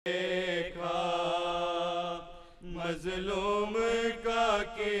مظلوم کا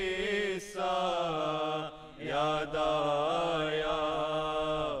قصہ یاد آیا،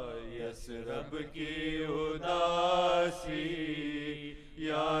 یثرب کی اداسی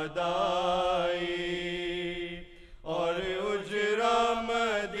یاد آئی، اور اجرا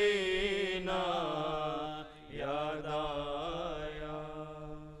مدینہ یاد آیا۔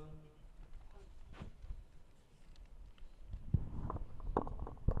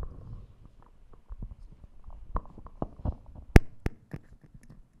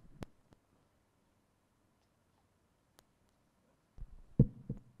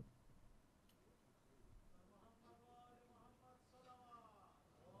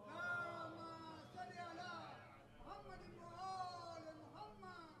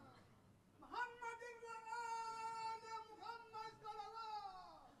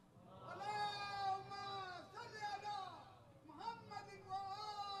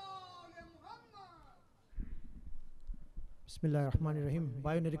 بسم اللہ الرحمن الرحیم.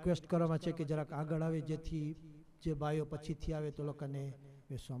 بھائیوں نے ریکویسٹ کروا છે કે જરાક આગળ આવે જેથી જે ભાઈઓ પછીથી આવે તો લોકોને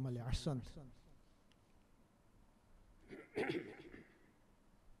બેસવા મળે. અહસંત.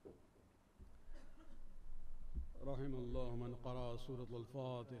 رحم الله من قرأ سورة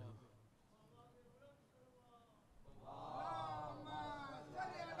الفاتحة.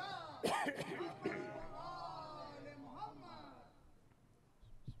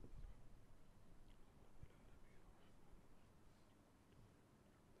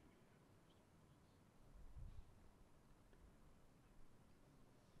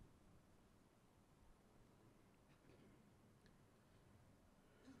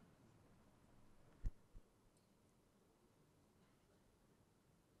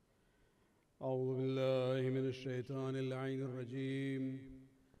 أعوذ بالله من الشيطان اللعين الرجيم.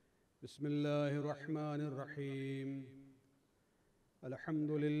 بسم الله الرحمن الرحيم.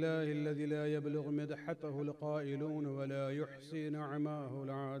 الحمد لله الذي لا يبلغ مدحته القائلون ولا يحصي نعماه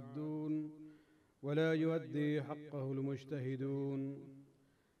العادون ولا يؤدي حقه المجتهدون،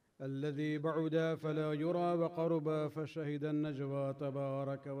 الذي بعد فلا يرى وقرب فشهد النجوى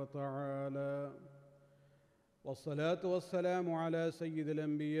تبارك وتعالى، والصلاة والسلام على سيد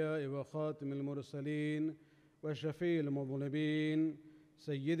الأنبياء وخاتم المرسلين وشفيع المذنبين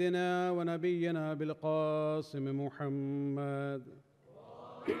سيدنا ونبينا بالقاسم محمد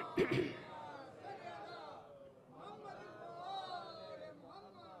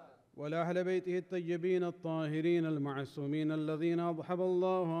والأهل بيته الطيبين الطاهرين المعصومين الذين أذهب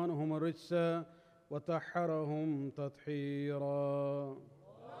الله عنهم الرجس وطهرهم تطهيرا.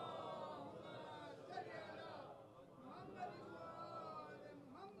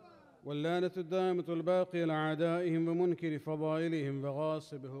 واللعنة الدائمة الباقية لأعدائهم ومنكر فضائلهم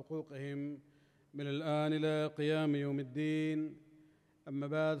وغاصب حقوقهم من الآن إلى قيام يوم الدين. أما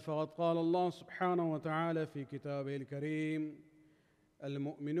بعد، فقد قال الله سبحانه وتعالى في كتابه الكريم: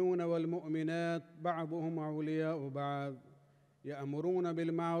 المؤمنون والمؤمنات بعضهم أولياء بعض، يأمرون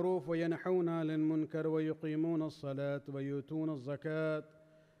بالمعروف وينهون عن المنكر ويقيمون الصلاة ويؤتون الزكاة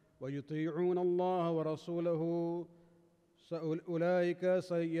ويطيعون الله ورسوله أولئك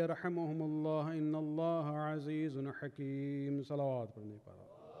سيرحمهم الله إن الله عزيز حكيم. صلوات پڑھنے پر.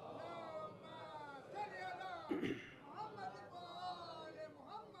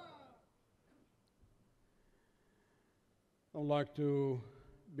 I'd like to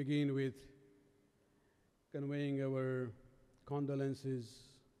begin with conveying our condolences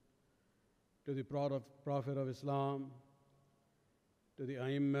to the Prophet of Islam, to the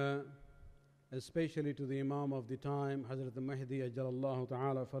Aimma, especially to the Imam of the time, Hazrat Mahdi Ajjalallahu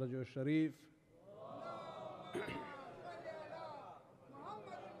Ta'ala Farajuh Sharif.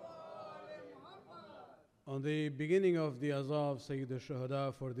 On the beginning of the Azah of Sayyid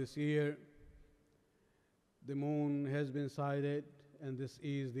al-Shuhada for this year, the moon has been sighted, and this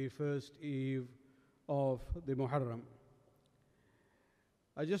is the first eve of the Muharram.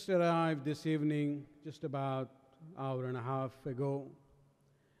 I just arrived this evening, just about an hour and a half ago,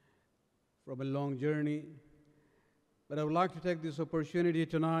 from a long journey, but I would like to take this opportunity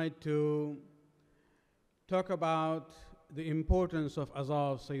tonight to talk about the importance of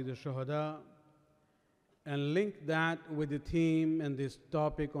Azah of Sayyid al-Shuhada and link that with the theme and this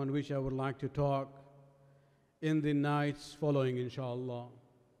topic on which I would like to talk in the nights following, inshallah.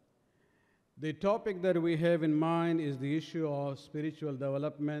 The topic that we have in mind is the issue of spiritual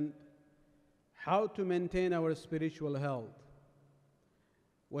development, how to maintain our spiritual health.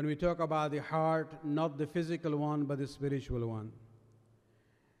 When we talk about the heart, not the physical one, but the spiritual one.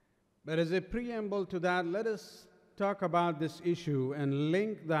 But as a preamble to that, let us talk about this issue and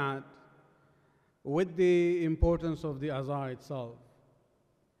link that with the importance of the Azah itself.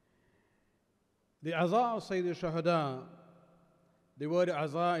 The Aza of Sayyid al-Shuhada, the word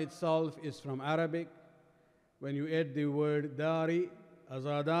Aza itself is from Arabic. When you add the word Dari,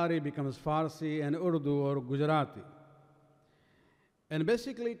 Azadari becomes Farsi and Urdu or Gujarati. And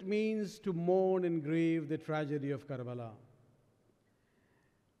basically it means to mourn and grieve the tragedy of Karbala.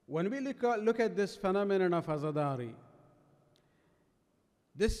 When we look at this phenomenon of Azadari,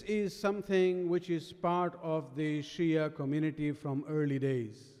 this is something which is part of the Shia community from early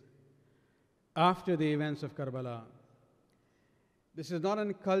days, after the events of Karbala. This is not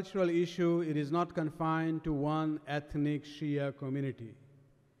a cultural issue, it is not confined to one ethnic Shia community.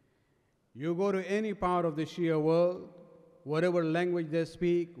 You go to any part of the Shia world, whatever language they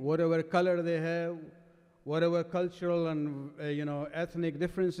speak, whatever color they have, whatever cultural and ethnic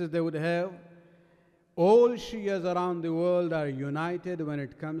differences they would have, all Shias around the world are united when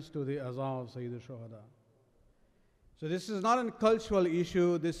it comes to the Aza of Sayyid al-Shuhada. So this is not a cultural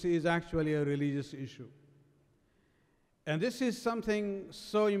issue, this is actually a religious issue. And this is something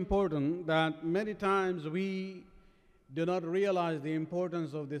so important that many times we do not realize the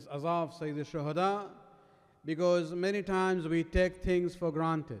importance of this Aza of Sayyid al-Shuhada, because many times we take things for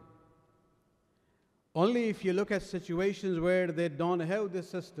granted. Only if you look at situations where they don't have this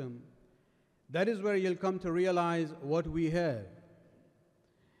system, that is where you'll come to realize what we have.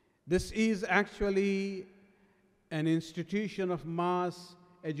 This is actually an institution of mass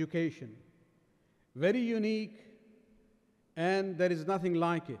education, very unique, and there is nothing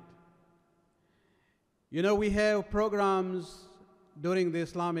like it. You know, we have programs during the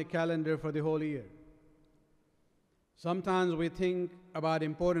Islamic calendar for the whole year. Sometimes we think about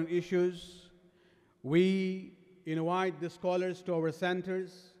important issues. We invite the scholars to our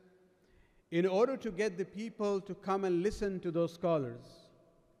centers in order to get the people to come and listen to those scholars.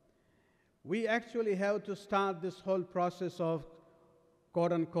 We actually have to start this whole process of,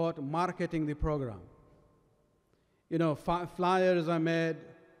 quote unquote, marketing the program. You know, flyers are made,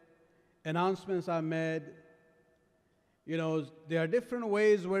 announcements are made. You know, there are different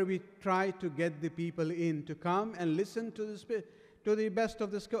ways where we try to get the people in to come and listen to the best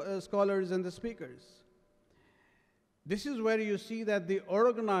of the scholars and the speakers. This is where you see that the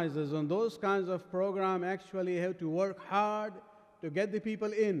organizers on those kinds of programs actually have to work hard to get the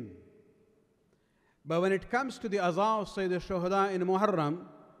people in. But when it comes to the Aza of Sayyid al-Shuhada in Muharram,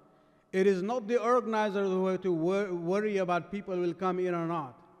 it is not the organizers who have to worry about people will come in or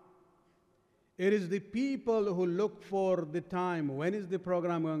not. It is the people who look for the time. When is the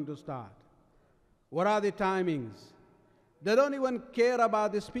program going to start? What are the timings? They don't even care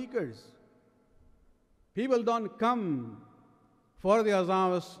about the speakers. People don't come for the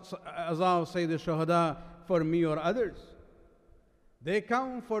Aza of Sayyid al-Shuhada for me or others. They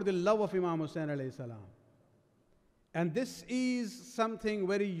come for the love of Imam Husayn alayhi salam. And this is something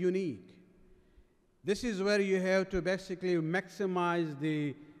very unique. This is where you have to basically maximize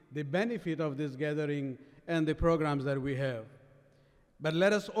the benefit of this gathering and the programs that we have. But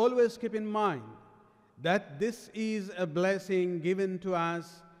let us always keep in mind that this is a blessing given to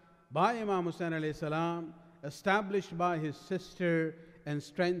us by Imam Husayn alayhi salam, established by his sister and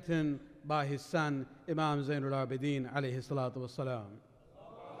strengthened by his son Imam Zainul Abidin alayhi salatu wassalam.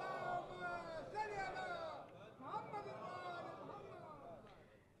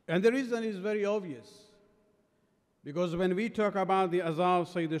 And the reason is very obvious, because when we talk about the Aza of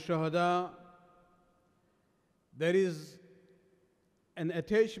Sayyid al-Shuhada, there is an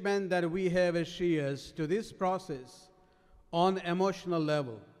attachment that we have as Shias to this process on emotional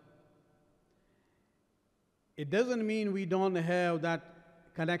level. It doesn't mean we don't have that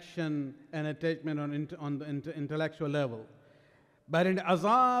connection and attachment on the intellectual level. But in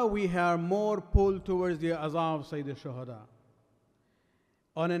Aza, we are more pulled towards the Aza of Sayyid al-Shuhada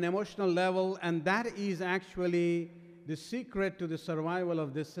on an emotional level, and that is actually the secret to the survival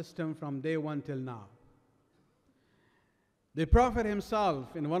of this system from day one till now. The Prophet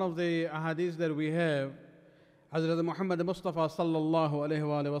himself, in one of the ahadith that we have, Hazrat Muhammad Mustafa sallallahu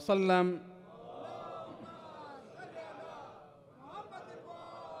alayhi wa sallam,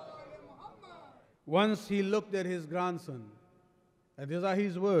 once he looked at his grandson, and these are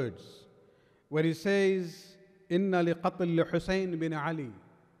his words, where he says, Inna liqatl Husayn bin Ali.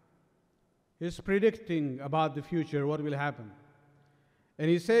 He's predicting about the future, what will happen. And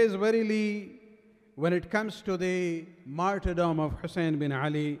he says, verily, when it comes to the martyrdom of Husayn bin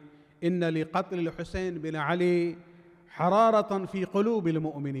Ali, Inna liqatl Husayn bin Ali hararatan fi qulubil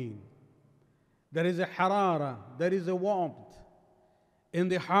mu'minin. There is a harara, there is a warmth in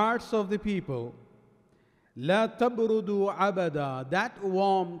the hearts of the people. La tabrudu abada. That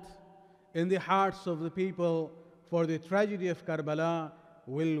warmth in the hearts of the people for the tragedy of Karbala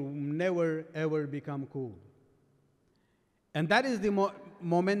will never ever become cool. And that is the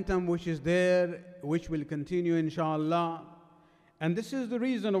momentum which is there, which will continue inshallah. And this is the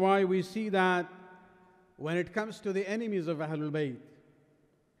reason why we see that when it comes to the enemies of Ahlul Bayt,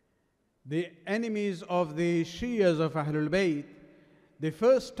 the enemies of the Shias of Ahlul Bayt, the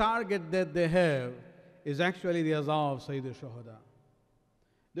first target that they have is actually the Azhar of Sayyid al-Shuhada.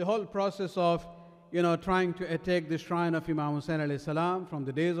 The whole process of, trying to attack the shrine of Imam Husayn alayhi salam from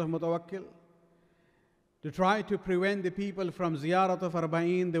the days of Mutawakkil, to try to prevent the people from ziyarat of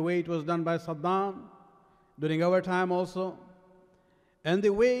Arba'in the way it was done by Saddam during our time also, and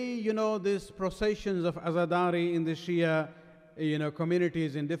the way, these processions of Azadari in the Shia,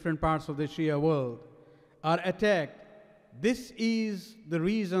 communities in different parts of the Shia world are attacked. This is the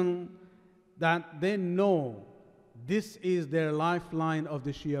reason that they know this is their lifeline of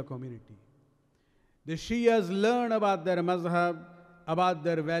the Shia community. The Shias learn about their mazhab, about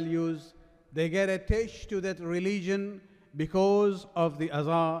their values. They get attached to that religion because of the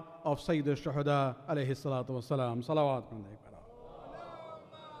azhar of Sayyid al-Shuhada alayhi salatu wasalam. Salawat.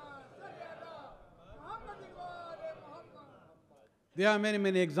 There are many,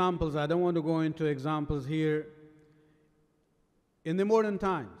 many examples. I don't want to go into examples here. In the modern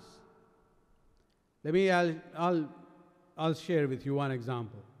times, I'll share with you one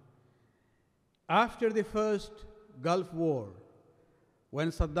example. After the first Gulf War, when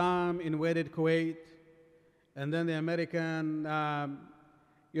Saddam invaded Kuwait, and then the American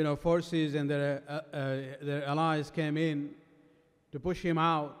forces and their allies came in to push him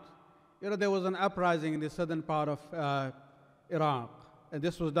out, there was an uprising in the southern part of Iraq, and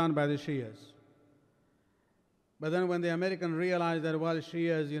this was done by the Shias. But then when the Americans realized that, well,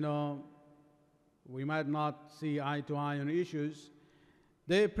 Shias, we might not see eye to eye on issues,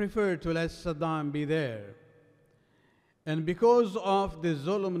 they preferred to let Saddam be there. And because of the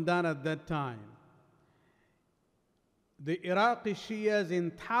zulm done at that time, the Iraqi Shias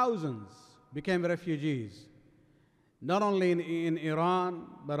in thousands became refugees, not only in Iran,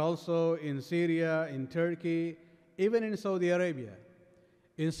 but also in Syria, in Turkey, even in Saudi Arabia.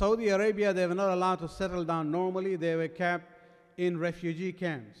 In Saudi Arabia, they were not allowed to settle down normally. They were kept in refugee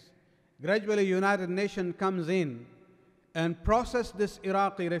camps. Gradually, United Nations comes in and process these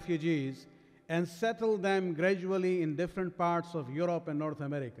Iraqi refugees and settle them gradually in different parts of Europe and North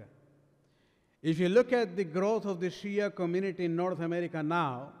America. If you look at the growth of the Shia community in North America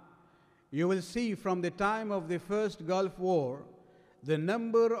now, you will see from the time of the first Gulf War, the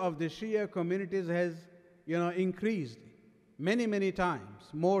number of the Shia communities has increased many, many times,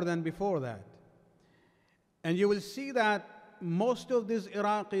 more than before that. And you will see that most of these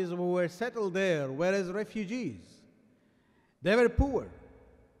Iraqis who were settled there were as refugees. They were poor.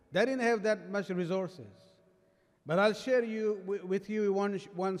 They didn't have that much resources. But I'll share with you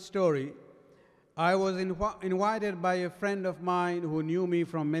one story. I was invited by a friend of mine who knew me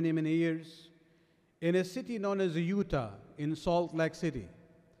from many, many years in a city known as Utah in Salt Lake City.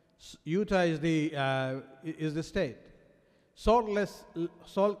 Utah is the state. Salt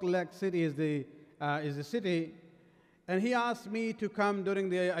Lake City is the city, and he asked me to come during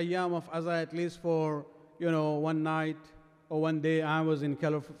the Ayyam of Azha at least for one night or one day. I was in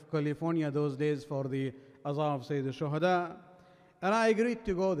California those days for the Azha of Sayyid al-Shuhada, and I agreed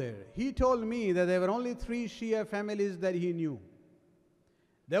to go there. He told me that there were only 3 Shia families that he knew.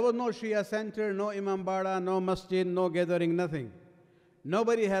 There was no Shia center, no Imambara, no masjid, no gathering, nothing.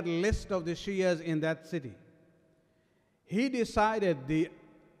 Nobody had a list of the Shias in that city. He decided the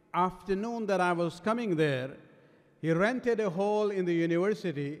afternoon that I was coming there, he rented a hall in the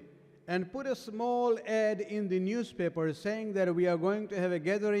university and put a small ad in the newspaper saying that we are going to have a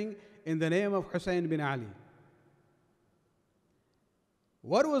gathering in the name of Husayn bin Ali.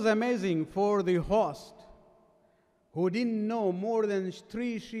 What was amazing for the host, who didn't know more than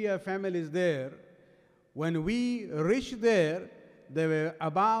 3 Shia families there, when we reached there, there were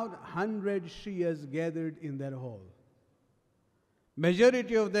about 100 Shias gathered in that hall.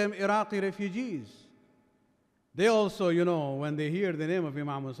 Majority of them Iraqi refugees. They also, when they hear the name of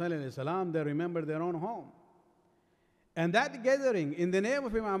Imam Husayn alayhi salam, they remember their own home. And that gathering in the name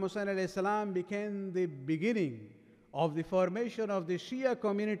of Imam Husayn alayhi salam became the beginning of the formation of the Shia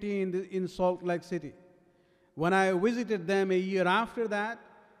community in Salt Lake City. When I visited them a year after that,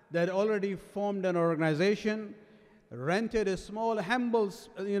 they had already formed an organization, rented a small, humble,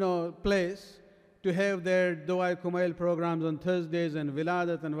 place to have their Dua Kumail programs on Thursdays and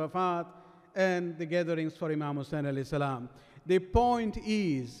Wiladat and Wafat and the gatherings for Imam Husayn alayhi salam. The point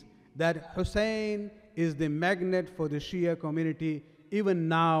is that Husayn is the magnet for the Shia community even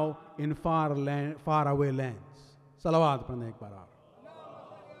now in far away lands. Salawat.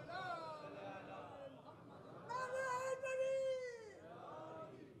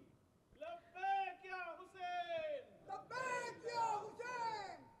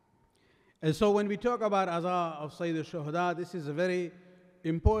 And so when we talk about Aza of Sayyid al-Shuhada, this is a very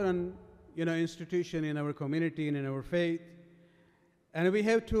important, institution in our community and in our faith. And we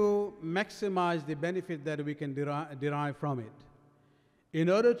have to maximize the benefit that we can derive from it. In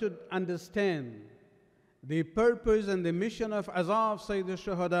order to understand the purpose and the mission of Aza of Sayyid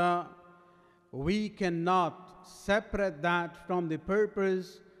al-Shuhada, we cannot separate that from the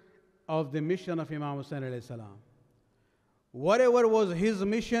purpose of the mission of Imam Husayn alayhi salam. Whatever was his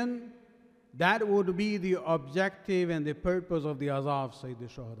mission, that would be the objective and the purpose of the Aza of Sayyid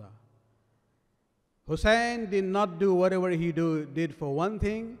al-Shuhada. Husayn did not do whatever he did for one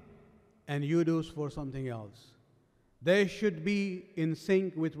thing and you do for something else. They should be in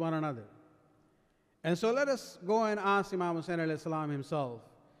sync with one another. And so let us go and ask Imam Husayn alayhi salam himself.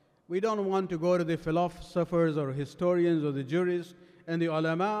 We don't want to go to the philosophers or historians or the jurists and the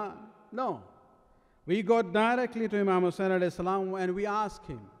ulama. No. We go directly to Imam Husayn alayhi salam and we ask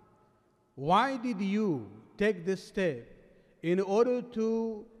him, why did you take this step in order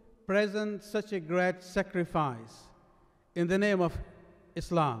to present such a great sacrifice in the name of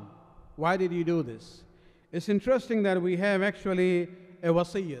Islam? Why did you do this? It's interesting that we have actually a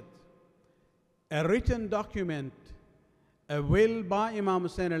wasiyyat, a written document, a will by Imam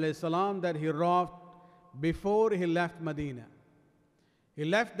Husayn alayhi salam that he wrote before he left Medina. He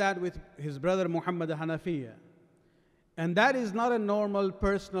left that with his brother Muhammed Hanafiya. And that is not a normal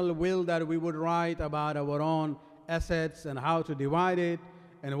personal will that we would write about our own assets and how to divide it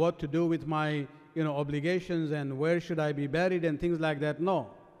and what to do with my obligations and where should I be buried and things like that. No.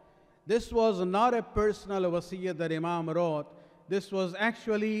 This was not a personal wasiyyah that Imam wrote. This was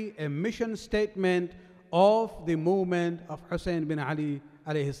actually a mission statement of the movement of Husayn bin Ali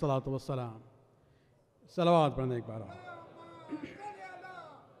alayhi salatu wassalam. Salawat Pranik Bara.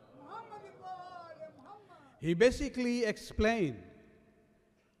 He basically explained,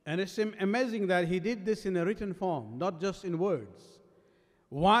 and it's amazing that he did this in a written form, not just in words,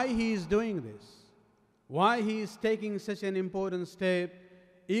 why he is doing this, why he is taking such an important step,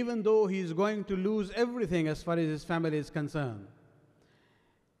 even though he is going to lose everything as far as his family is concerned.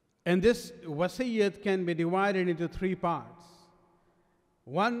 And this wasiyyat can be divided into three parts.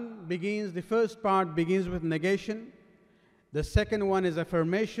 The first part begins with negation, the second one is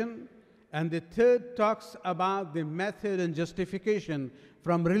affirmation, and the third talks about the method and justification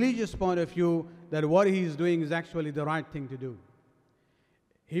from religious point of view that what he is doing is actually the right thing to do.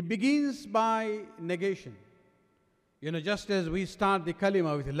 He begins by negation. Just as we start the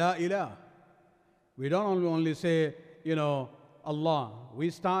kalima with La ilaha. We don't only say, Allah.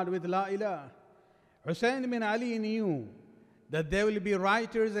 We start with La ilaha. Husayn bin Ali knew that there will be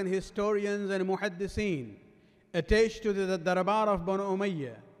writers and historians and muhaddiseen attached to the Darbar of Banu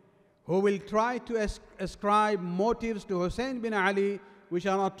Umayyah who will try to ascribe motives to Husayn bin Ali which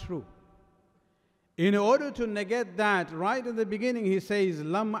are not true. In order to negate that, right in the beginning he says,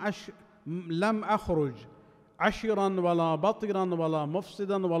 Lam akhruj ashiran wala batiran wala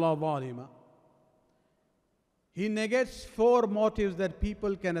mufsidan wala zalima. He negates four motives that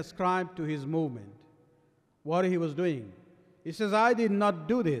people can ascribe to his movement, what he was doing. He says, I did not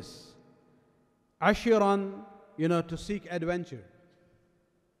do this. Ashiran, to seek adventure.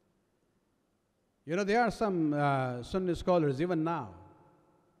 There are some Sunni scholars, even now,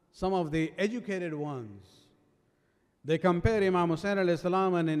 some of the educated ones, they compare Imam Husayn alayhi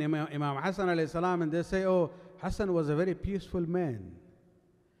salam and Imam Hassan alayhi salam, and they say, oh, Hassan was a very peaceful man,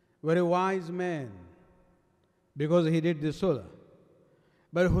 very wise man, because he did the sulah.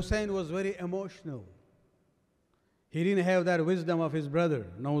 But Husayn was very emotional. He didn't have that wisdom of his brother,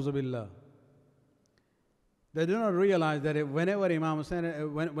 na'uzubillah. They do not realize that whenever Imam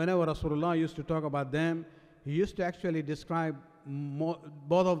Husayn, whenever Rasulullah used to talk about them, he used to actually describe both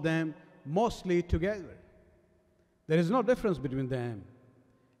of them mostly together. There is no difference between them.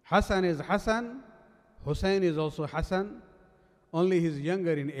 Hassan is Hassan, Husayn is also Hassan, only he's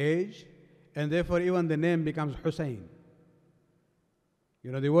younger in age, and therefore even the name becomes Husayn.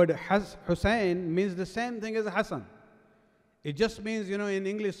 The word Husayn means the same thing as Hassan. It just means, in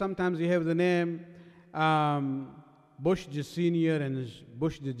English sometimes you have the name Bush the Senior and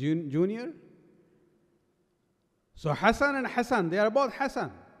Bush the Junior. So Hassan and Hassan, they are both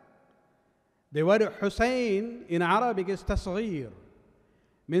Hassan. The word Husayn in Arabic is tasghir,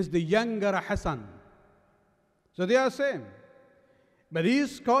 means the younger Hassan. So they are same. But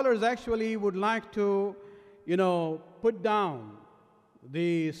these scholars actually would like to, put down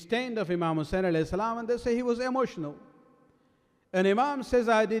the stand of Imam Husayn alayhi salam, and they say he was emotional. And Imam says,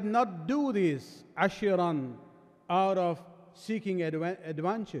 I did not do this ashiran out of seeking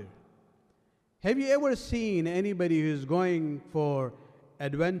adventure. Have you ever seen anybody who is going for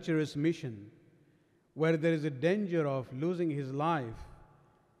adventurous mission where there is a danger of losing his life,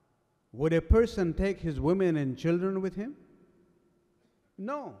 would a person take his women and children with him?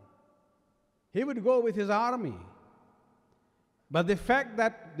 No. He would go with his army. But the fact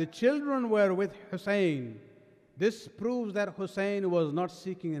that the children were with Husayn, this proves that Husayn was not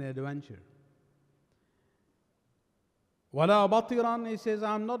seeking an adventure. Wala batiran, he says,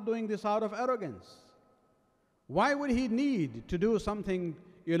 I'm not doing this out of arrogance. Why would he need to do something,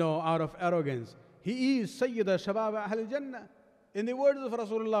 out of arrogance? He is Sayyid Shabab Ahl Jannah. In the words of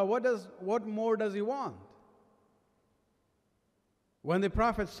Rasulullah, what more does he want? When the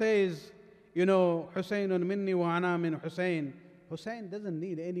Prophet says, Husaynun minni wa ana min Husayn, Husayn doesn't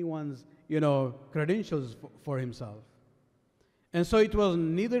need anyone's, credentials for himself. And so it was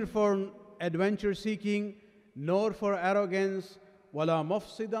neither for adventure seeking, nor for arrogance, wala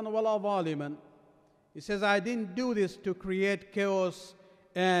mufsidan wala zaliman. He says, I didn't do this to create chaos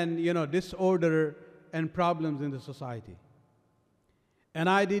and, disorder and problems in the society. And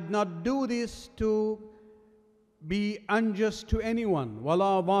I did not do this to be unjust to anyone,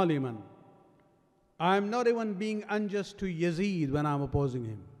 wala zaliman. I am not even being unjust to Yazid when I'm opposing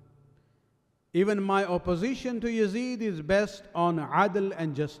him. Even my opposition to Yazid is based on adl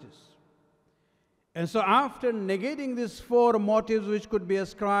and justice. And so after negating these four motives which could be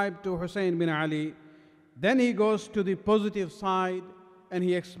ascribed to Husayn bin Ali, then he goes to the positive side and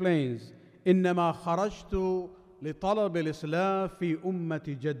he explains, إِنَّمَا خَرَجْتُ لِطَلَبِ الْإِصْلَاحِ فِي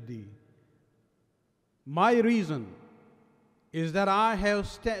أُمَّةِ جَدِّي. My reason is that I have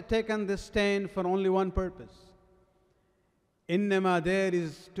taken this stand for only one purpose. Innama, there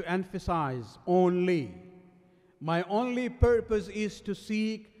is to emphasize only. My only purpose is to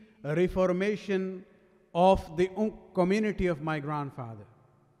seek a reformation of the community of my grandfather.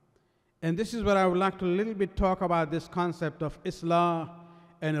 And this is where I would like to a little bit talk about this concept of Islah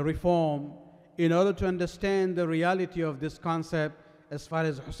and reform in order to understand the reality of this concept as far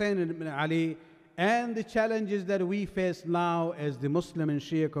as Husayn ibn Ali and the challenges that we face now as the Muslim and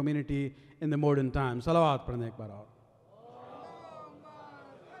Shia community in the modern times. Salawat padhne ek baar aur.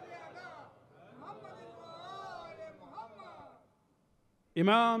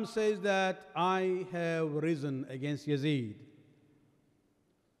 Imam says that I have risen against Yazid,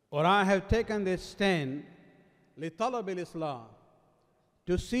 or I have taken this stand لِطَلَبِ الْإِصْلَاحِ,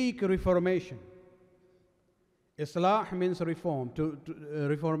 to seek reformation. Islah means reform,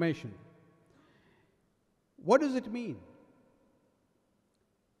 reformation. What does it mean?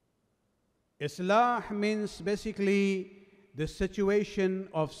 Islah means basically the situation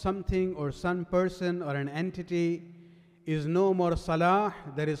of something or some person or an entity is no more salah,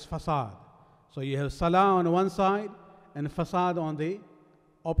 there is fasad. So you have salah on one side and fasad on the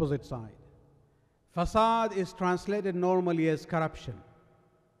opposite side. Fasad is translated normally as corruption.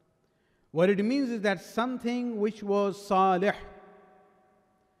 What it means is that something which was salih,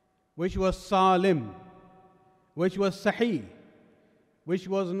 which was salim, which was sahih, which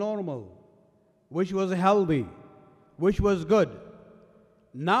was normal, which was healthy, which was good.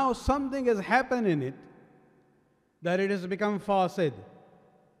 Now something has happened in it that it has become fasid.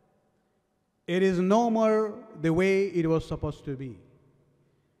 It is no more the way it was supposed to be.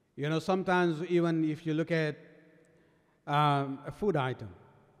 Sometimes even if you look at a food item,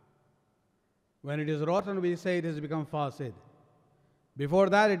 when it is rotten, we say it has become fasid. Before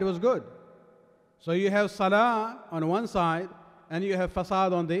that, it was good. So you have salah on one side and you have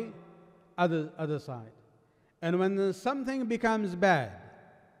fasad on the other side. And when something becomes bad,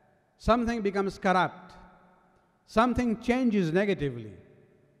 something becomes corrupt, something changes negatively,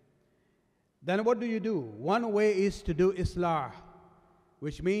 then what do? One way is to do islah,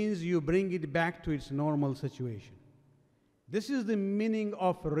 which means you bring it back to its normal situation. This is the meaning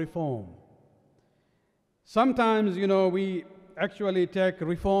of reform. Sometimes, we actually take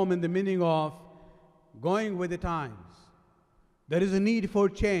reform in the meaning of going with the times. There is a need for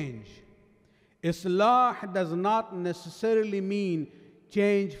change. Islah does not necessarily mean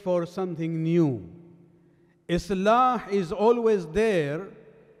change for something new. Islah is always there,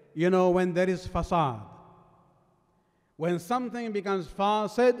 when there is fasad. When something becomes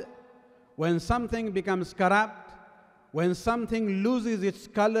fasid, when something becomes corrupt, when something loses its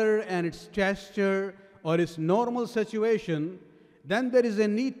color and its texture or its normal situation, then there is a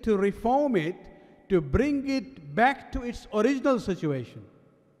need to reform it, to bring it back to its original situation.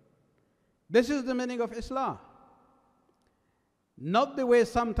 This is the meaning of Islah. Not the way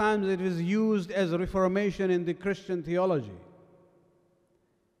sometimes it is used as reformation in the Christian theology.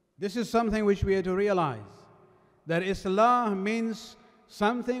 This is something which we have to realize, that Islah means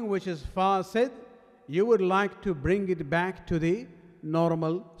something which is fasid, you would like to bring it back to the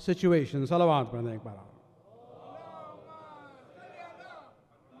normal situation. Salawat padhne ek baar.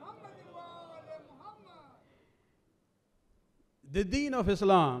 The deen of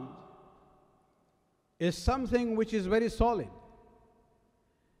Islam is something which is very solid.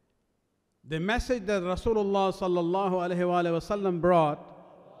 The message that Rasulullah sallallahu alaihi wasallam brought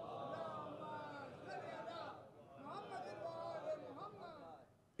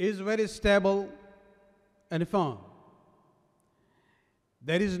is very stable and firm.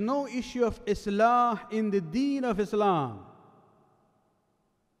 There is no issue of Islah in the deen of Islam.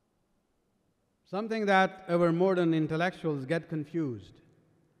 Something that our modern intellectuals get confused.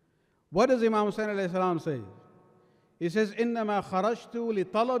 What does Imam Husayn alayhi salam say? He says, إِنَّمَا خَرَجْتُ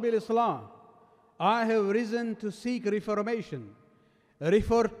لِطَلَبِ الْإِصْلَاحِ. I have risen to seek reformation.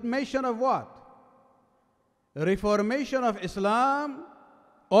 Reformation of what? Reformation of Islam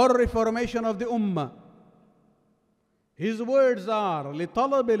or reformation of the Ummah? His words are,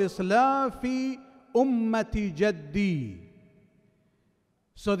 لِطَلَبِ الْإِصْلَاحِ فِي أُمَّةِ جَدِّي.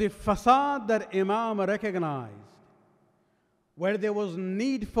 So the facade that Imam recognized, where there was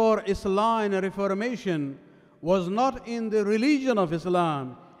need for Islam and reformation, was not in the religion of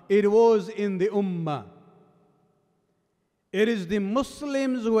Islam, it was in the Ummah. It is the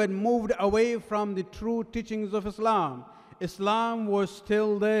Muslims who had moved away from the true teachings of Islam. Islam was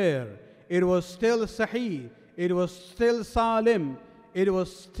still there. It was still Sahih. It was still Salim. It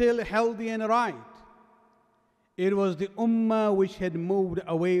was still healthy and right. It was the Ummah which had moved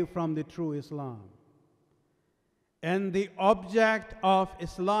away from the true Islam. And the object of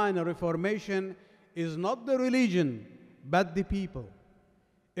Islam and reformation is not the religion, but the people.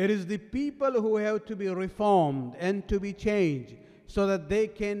 It is the people who have to be reformed and to be changed so that they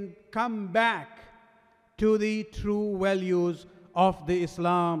can come back to the true values of the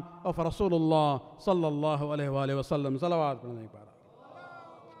Islam of Rasulullah sallallahu alaihi wasallam. Salawat.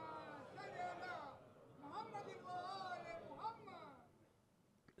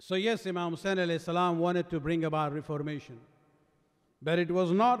 So yes, Imam Husayn alayhi salam wanted to bring about reformation. But it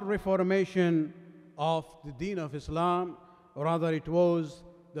was not reformation of the deen of Islam, rather it was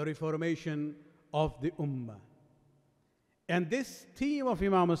the reformation of the Ummah. And this theme of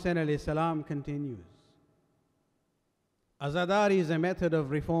Imam Husayn alayhi salam continues. Azadari is a method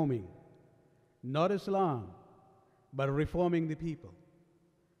of reforming, not Islam, but reforming the people,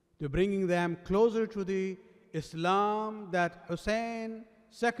 to bringing them closer to the Islam that Husayn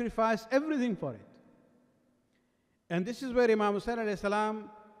sacrificed everything for it. And this is where Imam Husayn alayhi salam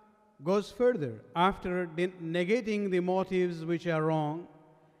goes further. After negating the motives which are wrong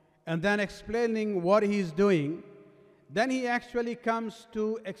and then explaining what he is doing, then he actually comes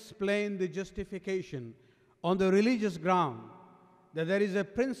to explain the justification on the religious ground, that there is a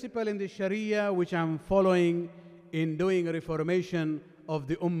principle in the Sharia which I'm following in doing a reformation of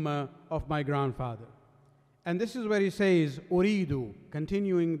the Ummah of my grandfather. And this is where he says, Uridu,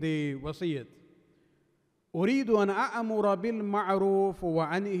 continuing the wasiyat. Uridu an a'amura bil ma'ruf wa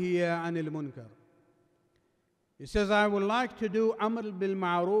anhiya anil munkar. He says, I would like to do amr bil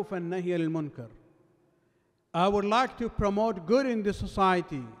ma'ruf and nahi al munkar. I would like to promote good in the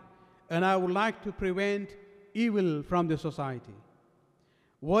society, and I would like to prevent evil from the society.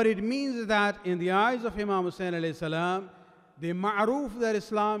 What it means is that in the eyes of Imam Husayn alayhi salam, the ma'ruf that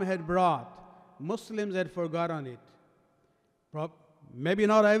Islam had brought, Muslims had forgotten it. Maybe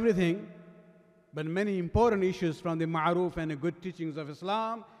not everything, but many important issues from the ma'ruf and the good teachings of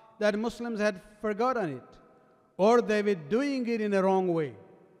Islam that Muslims had forgotten it, or they were doing it in a wrong way.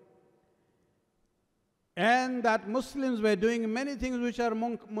 And that Muslims were doing many things which are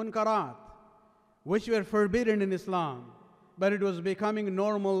munkarat, which were forbidden in Islam, but it was becoming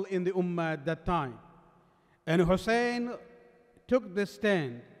normal in the Ummah at that time. And Husayn took this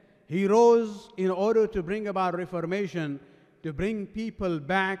stand. He rose in order to bring about reformation, to bring people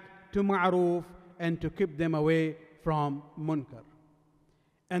back to ma'ruf and to keep them away from munkar.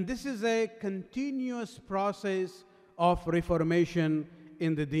 And this is a continuous process of reformation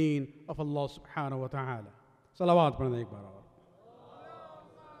in the deen of Allah subhanahu wa ta'ala. Salawat pranay ekbar.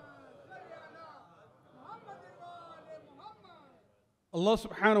 Allah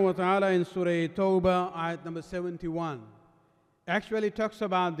subhanahu wa ta'ala in Surah Tawbah, ayat number 71, actually talks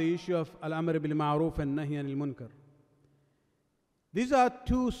about the issue of al-amr bil ma'ruf and nahy anil munkar. These are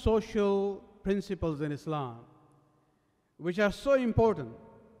two social principles in Islam which are so important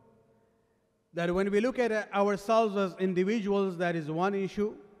that when we look at ourselves as individuals, that is one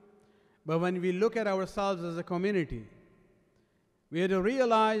issue, but when we look at ourselves as a community, we have to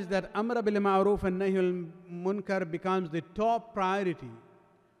realize that amr bil ma'ruf and nahy anil munkar becomes the top priority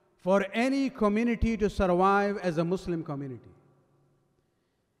for any community to survive as a Muslim community.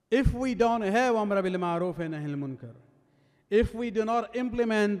 If we don't have Amr bil Ma'ruf and Nahy al Munkar, if we do not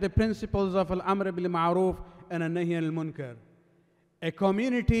implement the principles of Al-Amr bil Ma'ruf and Nahy al Munkar, a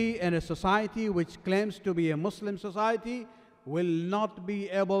community and a society which claims to be a Muslim society will not be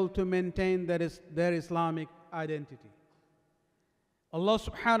able to maintain their Islamic identity. Allah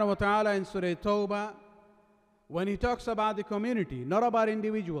subhanahu wa ta'ala in Surah Tawbah, when He talks about the community, not about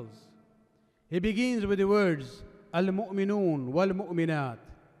individuals, He begins with the words, Al-Mu'minun wal-Mu'minat,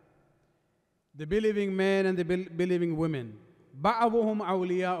 the believing men and the believing women. Ba'abuhum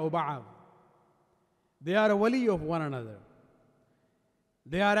awliya'u ba'ab. They are a wali of one another.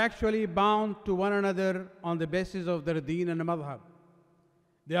 They are actually bound to one another on the basis of their deen and madhab.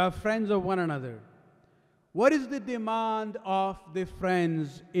 They are friends of one another. What is the demand of the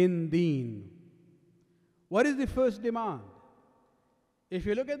friends in deen? What is the first demand? If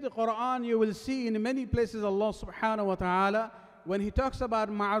you look at the Quran, you will see in many places Allah subhanahu wa ta'ala, when He talks about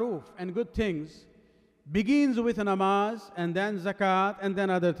ma'ruf and good things, begins with namaz and then zakat and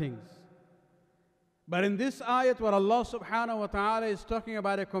then other things. But in this ayat where Allah subhanahu wa ta'ala is talking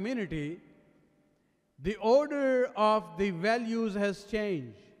about a community, the order of the values has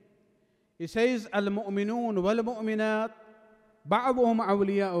changed. He says, Al-Mu'minun wal-Mu'minat ba'abuhum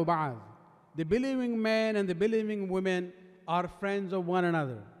awliya'u ba'ad. The believing men and the believing women are friends of one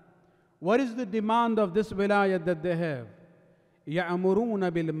another. What is the demand of this wilayat that they have?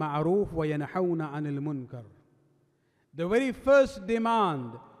 يَأْمُرُونَ بِالْمَعْرُوفِ وَيَنْحَوْنَ عَنِ الْمُنْكَرِ. The very first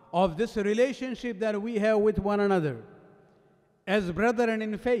demand of this relationship that we have with one another as brethren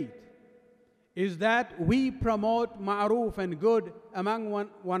in faith is that we promote ma'roof and good among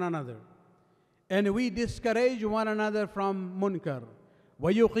one another, and we discourage one another from munkar.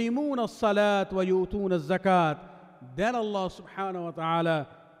 وَيُقِيمُونَ الصَّلَاةِ وَيُؤْتُونَ الزَّكَاةِ. Then Allah subhanahu wa ta'ala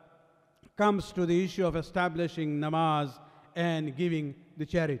comes to the issue of establishing namaz and giving the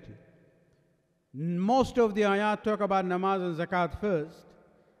charity. Most of the ayat talk about namaz and zakat first,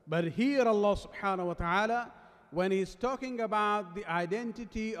 but here Allah subhanahu wa ta'ala, when He's talking about the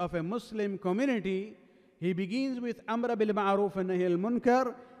identity of a Muslim community, He begins with Amr bil Ma'ruf and Nahy al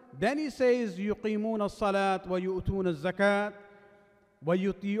Munkar. Then He says, يُقِيمُونَ الصَّلَاةِ وَيُؤْتُونَ الزَّكَاةِ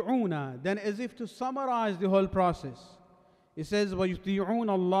وَيُطِيعُونَ. Then as if to summarize the whole process, He says, وَيُطِيعُونَ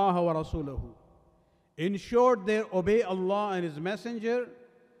اللَّهَ وَرَسُولَهُ. In short, they obey Allah and His Messenger.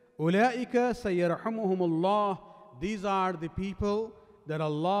 أُولَٰئِكَ سَيَرْحَمُهُمُ اللَّهُ. These are the people that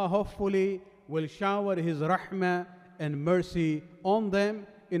Allah hopefully will shower His rahmah and mercy on them.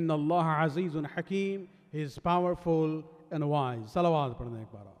 إِنَّ اللَّهَ عَزِيزٌ حَكِيمٌ. He is powerful and wise. Salawat padhne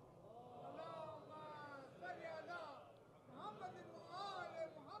ek baar.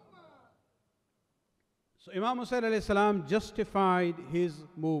 So Imam Husayn alayhi salam justified his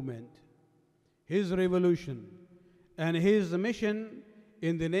movement, his revolution, and his mission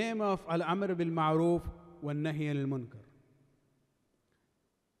in the name of Al-Amr bil Ma'ruf wa Nahy al Munkar.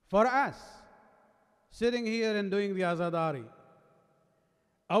 For us, sitting here and doing the Azadari,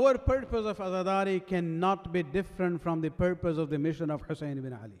 our purpose of Azadari cannot be different from the purpose of the mission of Husayn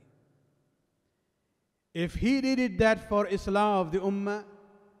ibn Ali. If he did it that for Islah of the Ummah,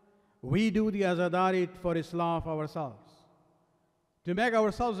 we do the Azadari for Islah of ourselves, to make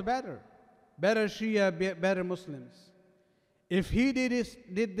ourselves better Shia, better Muslims. If he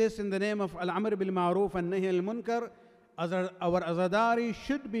did this in the name of Al-Amr bil Ma'ruf and Nahy al Munkar, our Azadari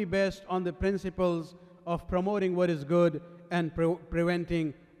should be based on the principles of promoting what is good and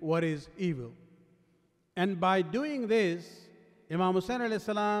preventing what is evil. And by doing this, Imam Husayn alayhi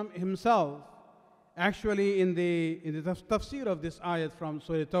salam himself, actually in the tafsir of this ayat from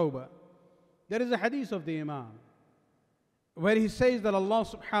Surah Tawbah, there is a hadith of the Imam where he says that Allah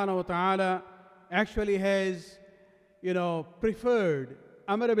subhanahu wa ta'ala actually has, preferred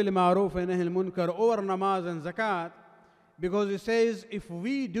Amr bil Ma'ruf and Nahy al Munkar over namaz and zakat, because he says if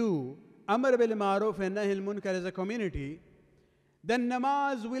we do Amr bil Ma'ruf and Nahy al Munkar as a community, then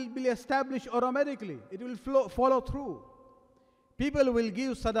namaz will be established automatically. It will follow through. People will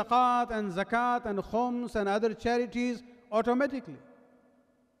give sadaqat and zakat and khums and other charities automatically.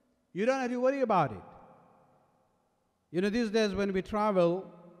 You don't have to worry about it. These days when we travel,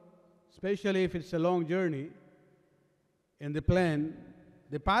 especially if it's a long journey in the plane,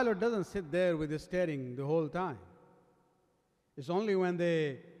 the pilot doesn't sit there with the steering the whole time. It's only when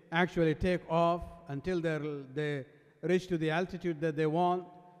they actually take off until they reach to the altitude that they want,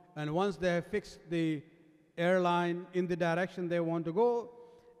 and once they have fixed the airline in the direction they want to go,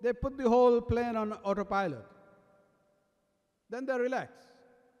 they put the whole plane on autopilot. Then they relax.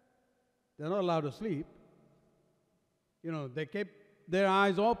 They're not allowed to sleep. They keep their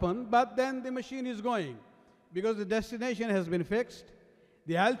eyes open, but then the machine is going because the destination has been fixed.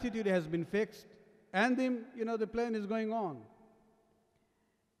 The altitude has been fixed, and the plane is going on.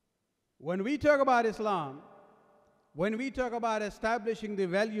 When we talk about Islam, when we talk about establishing the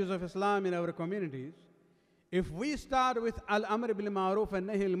values of Islam in our communities, if we start with Al-Amr bil Ma'ruf and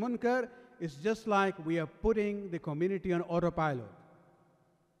Nahi al-Munkar, it's just like we are putting the community on autopilot.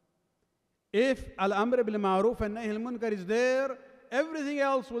 If Al-Amr bil Ma'ruf and Nahi al-Munkar is there, everything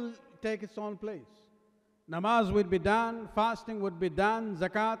else will take its own place. Namaz would be done, fasting would be done,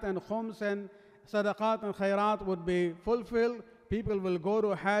 zakat and khums and sadaqat and khairat would be fulfilled, people will go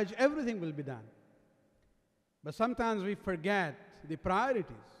to Hajj, everything will be done. But sometimes we forget the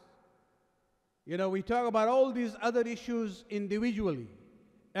priorities. We talk about all these other issues individually,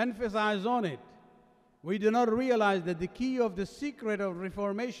 emphasize on it. We do not realize that the key of the secret of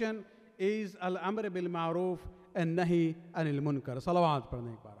reformation is Al-Amr bil Ma'ruf and Nahi anil Munkar. Salawat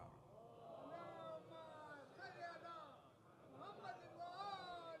padhne ek baar.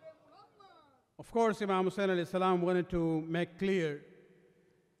 Of course, Imam Husayn alayhi salam wanted to make clear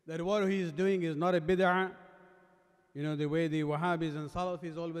that what he is doing is not a bid'ah. The way the Wahhabis and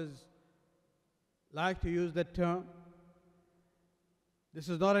Salafis always like to use that term. This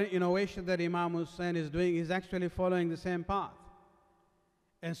is not an innovation that Imam Husayn is doing. He's actually following the same path.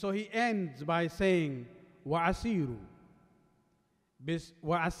 And so he ends by saying, وَعَسِيرُ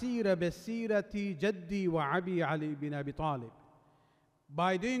بِسِيرَةِ جَدِّي وَعَبِي عَلِي بِنْ أَبِي طَالِبٍ.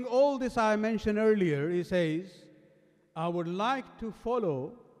 By doing all this I mentioned earlier, he says, I would like to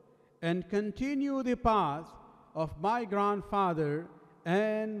follow and continue the path of my grandfather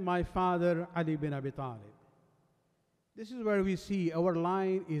and my father Ali bin Abi Talib. This is where we see our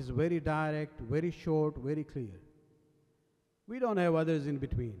line is very direct, very short, very clear. We don't have others in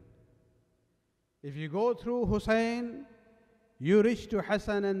between. If you go through Husayn, you reach to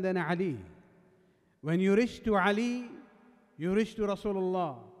Hassan and then Ali. When you reach to Ali, you reach to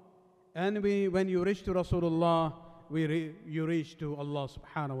Rasulullah. And when you reach to Rasulullah, you reach to Allah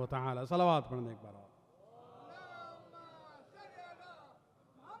subhanahu wa ta'ala. Salawat padhne ek baar.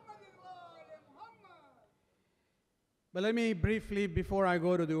 But let me briefly, before I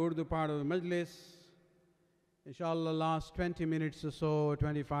go to the Urdu part of the Majlis, inshallah last 20 minutes or so,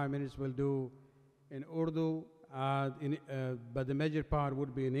 25 minutes we'll do in Urdu, but the major part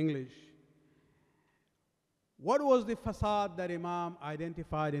would be in English. What was the fasad that Imam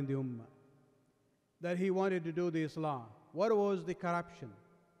identified in the Ummah? That he wanted to do the Islah. What was the corruption?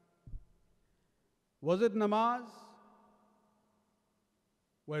 Was it namaz?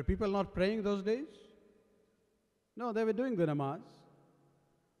 Were people not praying those days? No, they were doing the namaz.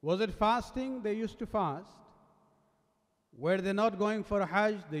 Was it fasting? They used to fast. Were they not going for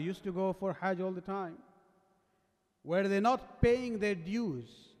Hajj? They used to go for Hajj all the time. Were they not paying their dues,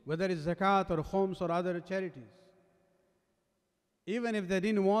 whether it's zakat or khums or other charities? Even if they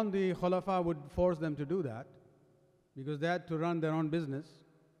didn't want, the Khulafa would force them to do that, because they had to run their own business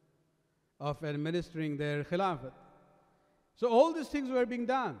of administering their khilafat. So all these things were being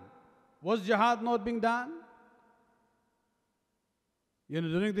done. Was jihad not being done?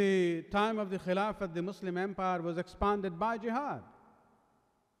 During the time of the Khilafat, the Muslim empire was expanded by jihad.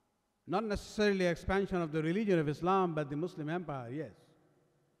 Not necessarily expansion of the religion of Islam, but the Muslim empire, yes.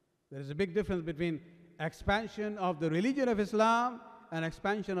 There is a big difference between expansion of the religion of Islam and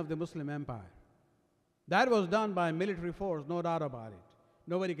expansion of the Muslim empire. That was done by military force, no doubt about it.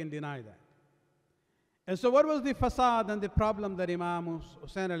 Nobody can deny that. And so what was the fasad and the problem that Imam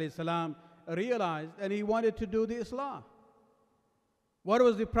Husayn alayhi salam realized, and he wanted to do the Islah? What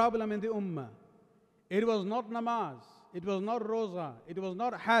was the problem in the Ummah? It was not namaz, it was not roza, it was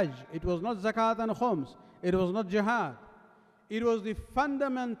not hajj, it was not zakat and khums, it was not jihad. It was the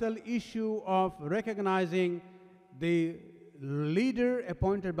fundamental issue of recognizing the leader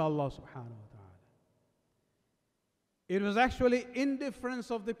appointed by Allah subhanahu wa ta'ala. It was actually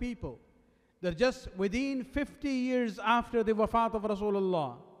indifference of the people, that just within 50 years after the wafat of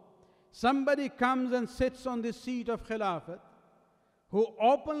Rasulullah, somebody comes and sits on the seat of Khilafat, who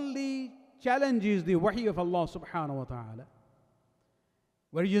openly challenges the wahi of Allah subhanahu wa ta'ala.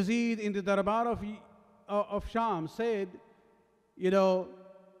 Where Yazid in the Darbar of Sham said,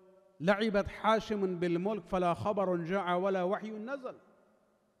 لعبت Hashim بالملك فلا خبر جاء ولا وحي نزل.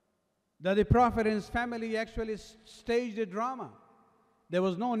 That the Prophet and his family actually staged a drama. There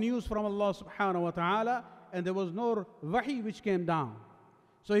was no news from Allah subhanahu wa ta'ala, and there was no wahi which came down.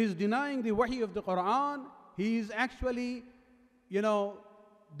 So he's denying the wahi of the Quran. He is actually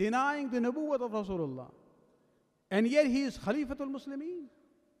denying the nubuwwat of Rasulullah. And yet he is Khalifatul Muslimin.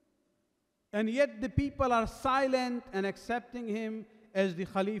 And yet the people are silent and accepting him as the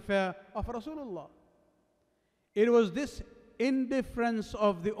Khalifa of Rasulullah. It was this indifference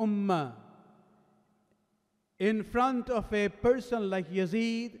of the ummah in front of a person like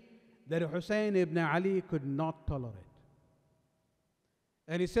Yazid that Husayn ibn Ali could not tolerate.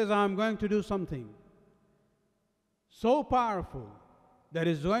 And he says, I'm going to do something so powerful that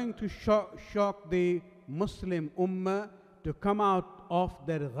is going to shock the Muslim ummah to come out of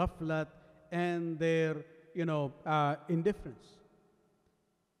their ghaflat and their, indifference.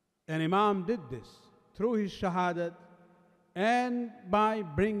 And Imam did this through his shahadat and by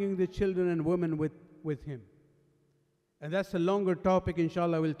bringing the children and women with him. And that's a longer topic,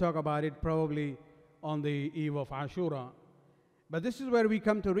 inshallah. We'll talk about it probably on the eve of Ashura. But this is where we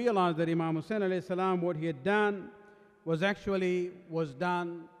come to realize that Imam Husayn alayhi salam, what he had done was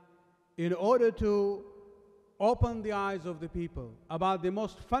done in order to open the eyes of the people about the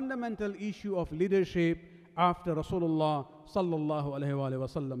most fundamental issue of leadership after Rasulullah sallallahu alayhi wa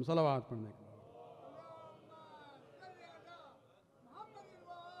sallam. Salawat padhne.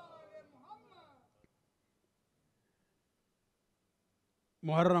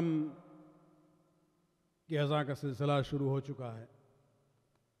 محرم کی ازا کا سلسلہ شروع ہو چکا ہے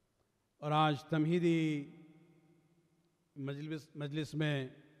اور آج تمہیدی مجلس میں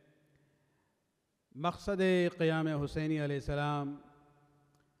مقصد قیام حسینی علیہ السلام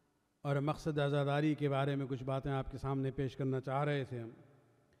اور مقصد عزاداری کے بارے میں کچھ باتیں آپ کے سامنے پیش کرنا چاہ رہے تھے ہم.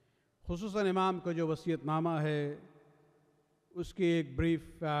 خصوصاً امام کا جو وصیت نامہ ہے اس کی ایک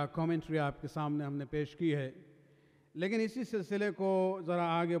بریف کامنٹری آپ کے سامنے ہم نے پیش کی ہے. لیکن اسی سلسلے کو ذرا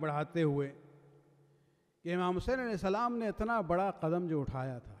آگے بڑھاتے ہوئے کہ امام حسین علیہ السلام نے اتنا بڑا قدم جو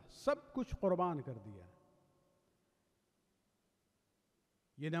اٹھایا تھا, سب کچھ قربان کر دیا.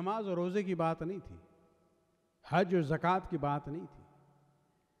 یہ نماز اور روزے کی بات نہیں تھی, حج اور زکوٰۃ کی بات نہیں تھی.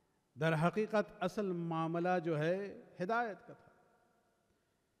 در حقیقت اصل معاملہ جو ہے ہدایت کا تھا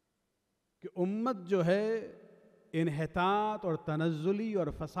کہ امت جو ہے انحطاط اور تنزلی اور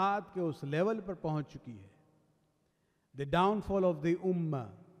فساد کے اس لیول پر پہنچ چکی ہے. The downfall of the ummah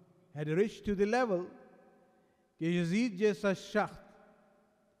had reached to the level کہ یزید جیسا شخص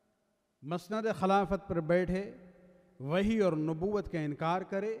مسند خلافت پر بیٹھے, وحی اور نبوت کا انکار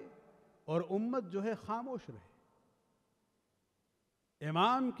کرے اور امت جو ہے خاموش رہے.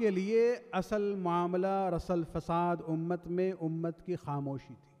 امام کے لیے اصل معاملہ اور اصل فساد امت میں امت کی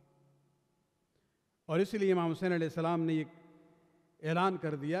خاموشی تھی, اور اس لیے امام حسین علیہ السلام نے یہ اعلان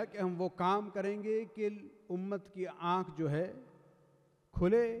کر دیا کہ ہم وہ کام کریں گے کہ امت کی آنکھ جو ہے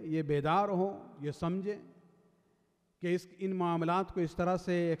کھلے, یہ بیدار ہوں, یہ سمجھیں کہ ان معاملات کو اس طرح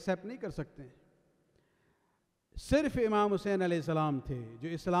سے ایکسیپٹ نہیں کر سکتے. صرف امام حسین علیہ السلام تھے جو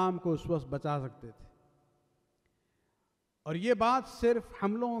اسلام کو اس وقت بچا سکتے تھے. اور یہ بات صرف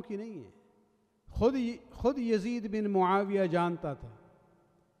ہم لوگوں کی نہیں ہے, خود یزید بن معاویہ جانتا تھا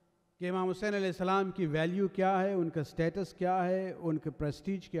کہ امام حسین علیہ السلام کی ویلیو کیا ہے, ان کا سٹیٹس کیا ہے, ان کا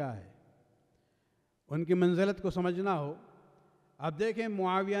پریسٹیج کیا ہے. ان کی منزلت کو سمجھنا ہو, اب دیکھیں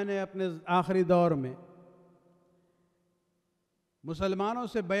معاویہ نے اپنے آخری دور میں مسلمانوں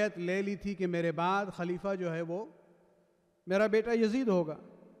سے بیعت لے لی تھی کہ میرے بعد خلیفہ جو ہے وہ میرا بیٹا یزید ہوگا.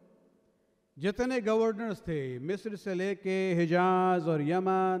 جتنے گورنرز تھے مصر سے لے کے حجاز اور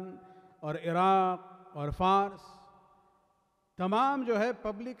یمن اور عراق اور فارس, تمام جو ہے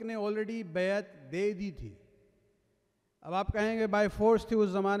پبلک نے آلریڈی بیعت دے دی تھی. اب آپ کہیں گے بائی فورس تھی اس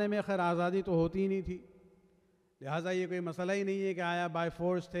زمانے میں, خیر آزادی تو ہوتی ہی نہیں تھی, لہٰذا یہ کوئی مسئلہ ہی نہیں ہے کہ آیا بائی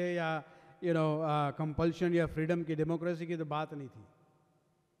فورس تھے یا کمپلشن یا فریڈم کی ڈیموکریسی کی تو بات نہیں تھی.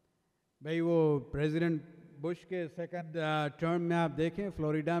 بھئی وہ پریزیڈنٹ بش کے سیکنڈ ٹرم میں آپ دیکھیں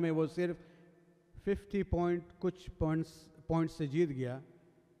فلوریڈا میں وہ صرف 50 کچھ پوائنٹس سے جیت گیا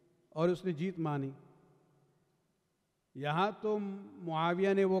اور اس نے جیت مانی. یہاں تو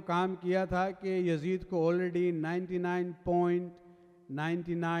معاویہ نے وہ کام کیا تھا کہ یزید کو آلریڈی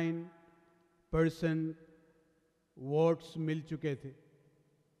 99.99% ووٹس مل چکے تھے,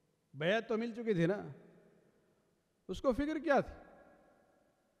 بیعت تو مل چکی تھی نا. اس کو فکر کیا تھی؟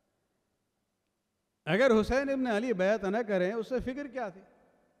 اگر حسین ابن علی بیعت نہ کریں اس سے فکر کیا تھی؟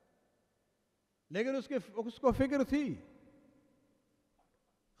 لیکن اس کو فکر تھی.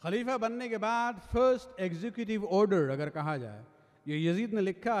 خلیفہ بننے کے بعد فرسٹ ایگزیکٹیو آرڈر اگر کہا جائے یہ یزید نے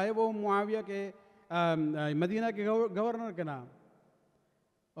لکھا ہے, وہ معاویہ کے مدینہ کے گورنر کے نام,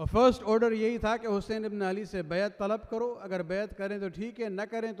 اور فرسٹ آرڈر یہی تھا کہ حسین ابن علی سے بیعت طلب کرو, اگر بیعت کریں تو ٹھیک ہے, نہ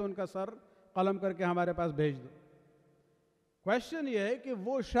کریں تو ان کا سر قلم کر کے ہمارے پاس بھیج دو. کویشچن یہ ہے کہ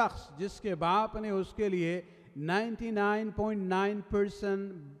وہ شخص جس کے باپ نے اس کے لیے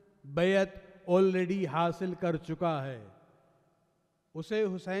 99.9% بیعت آلریڈی حاصل کر چکا ہے, اسے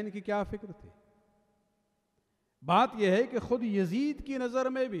حسین کی کیا فکر تھی؟ بات یہ ہے کہ خود یزید کی نظر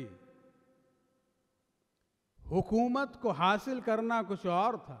میں بھی حکومت کو حاصل کرنا کچھ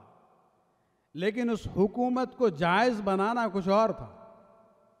اور تھا، لیکن اس حکومت کو جائز بنانا کچھ اور تھا۔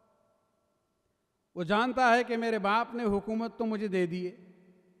 وہ جانتا ہے کہ میرے باپ نے حکومت تو مجھے دے دیے،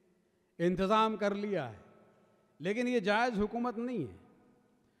 انتظام کر لیا ہے، لیکن یہ جائز حکومت نہیں ہے۔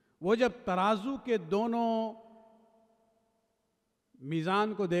 وہ جب ترازو کے دونوں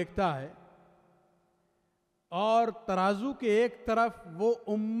میزان کو دیکھتا ہے اور ترازو کے ایک طرف وہ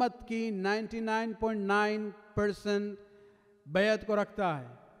امت کی 99.9% بیعت کو رکھتا ہے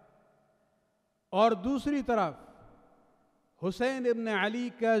اور دوسری طرف حسین ابن علی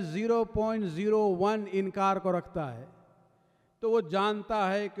کا 0.01 انکار کو رکھتا ہے، تو وہ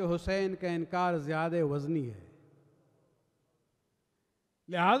جانتا ہے کہ حسین کا انکار زیادہ وزنی ہے۔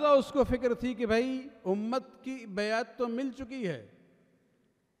 لہذا اس کو فکر تھی کہ بھائی امت کی بیعت تو مل چکی ہے،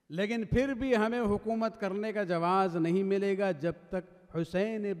 لیکن پھر بھی ہمیں حکومت کرنے کا جواز نہیں ملے گا جب تک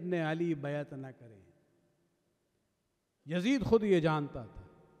حسین ابن علی بیعت نہ کریں۔ یزید خود یہ جانتا تھا،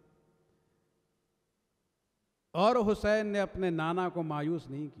 اور حسین نے اپنے نانا کو مایوس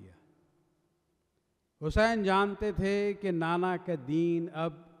نہیں کیا۔ حسین جانتے تھے کہ نانا کا دین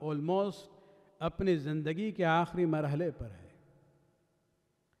اب آلموسٹ اپنی زندگی کے آخری مرحلے پر ہے،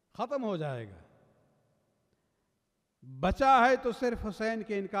 ختم ہو جائے گا۔ بچا ہے تو صرف حسین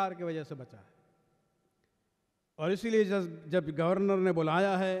کے انکار کی وجہ سے بچا ہے، اور اسی لیے جب گورنر نے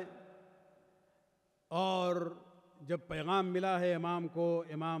بلایا ہے اور جب پیغام ملا ہے امام کو،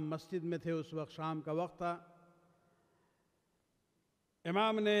 امام مسجد میں تھے، اس وقت شام کا وقت تھا،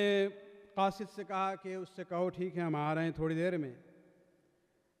 امام نے قاصد سے کہا کہ اس سے کہو ٹھیک ہے ہم آ رہے ہیں تھوڑی دیر میں،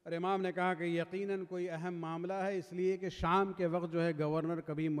 اور امام نے کہا کہ یقیناً کوئی اہم معاملہ ہے، اس لیے کہ شام کے وقت جو ہے گورنر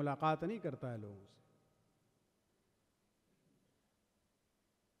کبھی ملاقات نہیں کرتا ہے لوگوں سے،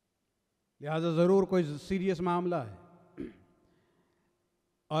 لہذا ضرور کوئی سیریس معاملہ ہے۔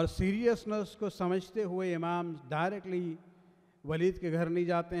 اور سیریسنس کو سمجھتے ہوئے امام ڈائریکٹلی ولید کے گھر نہیں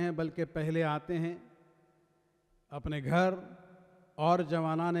جاتے ہیں، بلکہ پہلے آتے ہیں اپنے گھر اور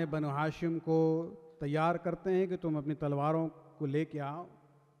جوانان بنو ہاشم کو تیار کرتے ہیں کہ تم اپنی تلواروں کو لے کے آؤ،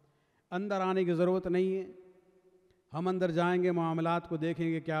 اندر آنے کی ضرورت نہیں ہے، ہم اندر جائیں گے، معاملات کو دیکھیں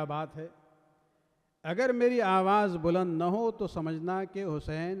گے کیا بات ہے، اگر میری آواز بلند نہ ہو تو سمجھنا کہ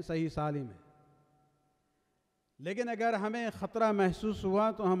حسین صحیح سالم ہے، لیکن اگر ہمیں خطرہ محسوس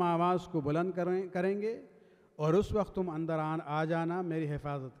ہوا تو ہم آواز کو بلند کریں گے، اور اس وقت تم اندر آ جانا میری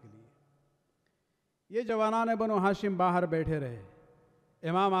حفاظت کے لیے۔ یہ جوانان بنو ہاشم باہر بیٹھے رہے،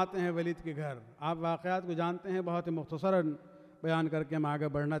 امام آتے ہیں ولید کے گھر۔ آپ واقعات کو جانتے ہیں، بہت ہی مختصراً بیان کر کے ہم آگے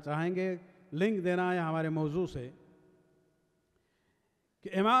بڑھنا چاہیں گے، لنک دینا ہے ہمارے موضوع سے، کہ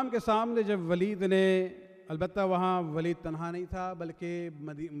امام کے سامنے جب ولید نے، البتہ وہاں ولید تنہا نہیں تھا، بلکہ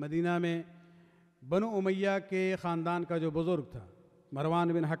مدینہ میں بنو امیہ کے خاندان کا جو بزرگ تھا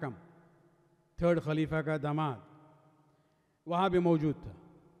مروان بن حکم، 3rd خلیفہ کا داماد، وہاں بھی موجود تھا۔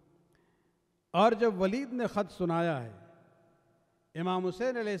 اور جب ولید نے خط سنایا ہے امام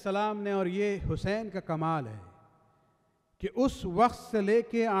حسین علیہ السلام نے، اور یہ حسین کا کمال ہے کہ اس وقت سے لے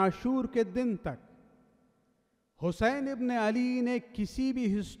کے عاشور کے دن تک حسین ابن علی نے کسی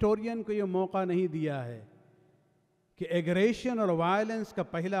بھی ہسٹورین کو یہ موقع نہیں دیا ہے کہ ایگریشن اور وائلنس کا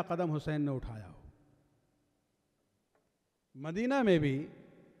پہلا قدم حسین نے اٹھایا ہو۔ مدینہ میں بھی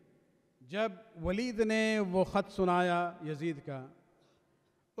جب ولید نے وہ خط سنایا یزید کا،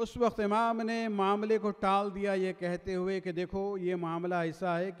 اس وقت امام نے معاملے کو ٹال دیا یہ کہتے ہوئے کہ دیکھو یہ معاملہ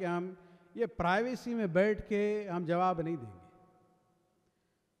ایسا ہے کہ ہم یہ پرائیویسی میں بیٹھ کے ہم جواب نہیں دیں گے،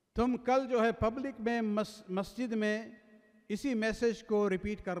 تم کل جو ہے پبلک میں مسجد میں اسی میسج کو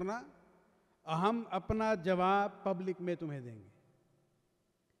ریپیٹ کرنا، ہم اپنا جواب پبلک میں تمہیں دیں گے۔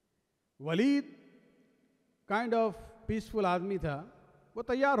 ولید کائنڈ آف پیسفل آدمی تھا، وہ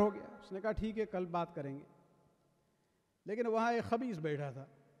تیار ہو گیا، اس نے کہا ٹھیک ہے کل بات کریں گے، لیکن وہاں ایک خبیث بیٹھا تھا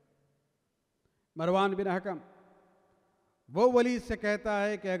مروان بن حکم، وہ ولید سے کہتا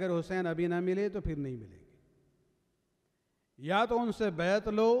ہے کہ اگر حسین ابھی نہ ملے تو پھر نہیں ملیں گے، یا تو ان سے بیعت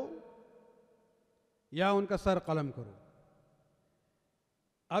لو یا ان کا سر قلم کرو۔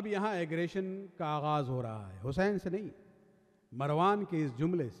 اب یہاں ایگریشن کا آغاز ہو رہا ہے، حسین سے نہیں، مروان کے اس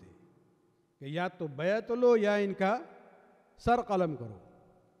جملے سے کہ یا تو بیعت لو یا ان کا سر قلم کرو۔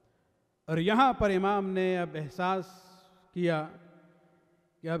 اور یہاں پر امام نے اب احساس کیا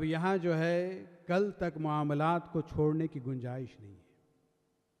کہ اب یہاں جو ہے کل تک معاملات کو چھوڑنے کی گنجائش نہیں ہے،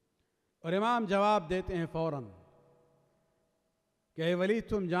 اور امام جواب دیتے ہیں فوراً کہ اے ولید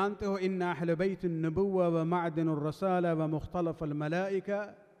تم جانتے ہو ان اہل بیت النبوہ و معدن الرسالہ و مختلف الملائکہ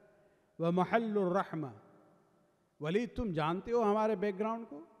و محل الرحمہ، ولید تم جانتے ہو ہمارے بیک گراؤنڈ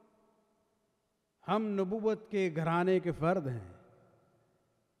کو، ہم نبوت کے گھرانے کے فرد ہیں،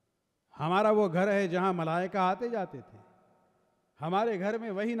 ہمارا وہ گھر ہے جہاں ملائکہ آتے جاتے تھے، ہمارے گھر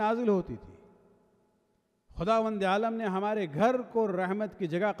میں وحی نازل ہوتی تھی، خداوند عالم نے ہمارے گھر کو رحمت کی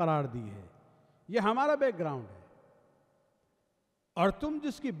جگہ قرار دی ہے، یہ ہمارا بیک گراؤنڈ ہے۔ اور تم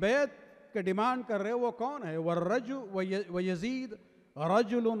جس کی بیعت کے ڈیمانڈ کر رہے ہو وہ کون ہے؟ وَيَزِيد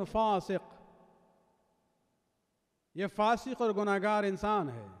رَجُلٌ فاسق، یہ فاسق اور گناہگار انسان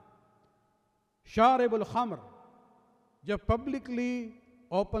ہے۔ شارب الخمر، جو پبلکلی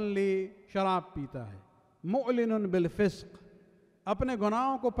اوپنلی شراب پیتا ہے۔ معلن بالفسق، اپنے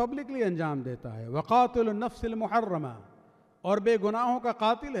گناہوں کو پبلکلی انجام دیتا ہے۔ وقاتل النفس المحرمہ، اور بے گناہوں کا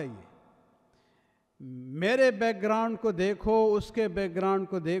قاتل ہے یہ۔ میرے بیک گراؤنڈ کو دیکھو، اس کے بیک گراؤنڈ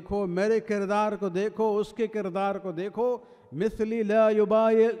کو دیکھو، میرے کردار کو دیکھو، اس کے کردار کو دیکھو۔ مثلی لا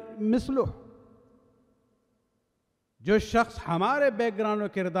یبائی مثلہ، جو شخص ہمارے بیک گراؤنڈ اور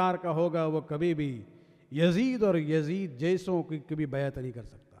کردار کا ہوگا وہ کبھی بھی یزید اور یزید جیسوں کی کبھی بیعت نہیں کر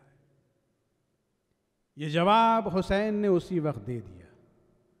سکتا ہے۔ یہ جواب حسین نے اسی وقت دے دیا،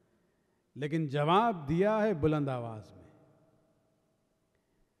 لیکن جواب دیا ہے بلند آواز میں۔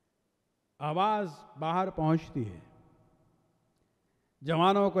 آواز باہر پہنچتی ہے،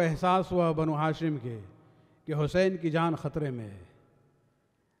 جوانوں کو احساس ہوا بنو ہاشم کے کہ حسین کی جان خطرے میں ہے۔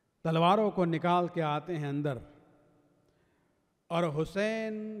 تلواروں کو نکال کے آتے ہیں اندر، اور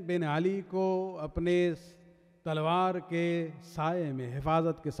حسین بن علی کو اپنے تلوار کے سائے میں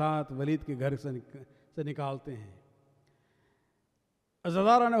حفاظت کے ساتھ ولید کے گھر سے نکالتے ہیں۔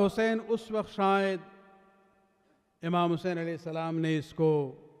 عزاداران حسین اس وقت شاید امام حسین علیہ السلام نے اس کو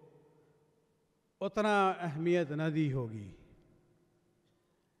اتنا اہمیت نہ دی ہوگی،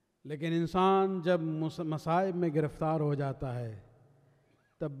 لیکن انسان جب مصائب میں گرفتار ہو جاتا ہے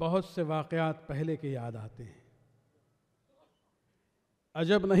تب بہت سے واقعات پہلے کے یاد آتے ہیں۔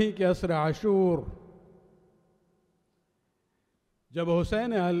 عجب نہیں کہ عصر عاشور جب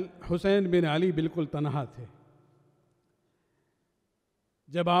حسین بن علی بالکل تنہا تھے،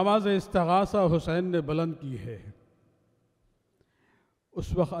 جب آواز استغاثہ حسین نے بلند کی ہے،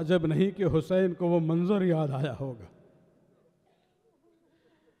 اس وقت عجب نہیں کہ حسین کو وہ منظر یاد آیا ہوگا۔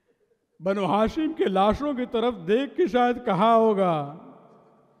 بنو ہاشم کے لاشوں کی طرف دیکھ کے شاید کہا ہوگا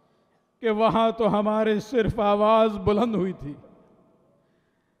کہ وہاں تو ہمارے صرف آواز بلند ہوئی تھی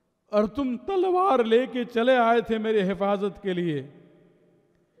اور تم تلوار لے کے چلے آئے تھے میری حفاظت کے لیے،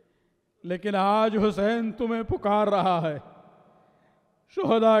 لیکن آج حسین تمہیں پکار رہا ہے۔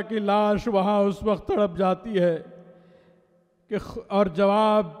 شہداء کی لاش وہاں اس وقت تڑپ جاتی ہے کہ اور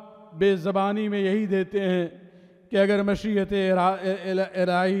جواب بے زبانی میں یہی دیتے ہیں کہ اگر مشیت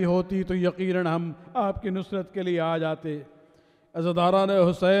الہی ہوتی تو یقیناً ہم آپ کی نصرت کے لیے آ جاتے۔ عزاداران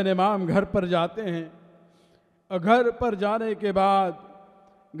حسین امام گھر پر جاتے ہیں، اور گھر پر جانے کے بعد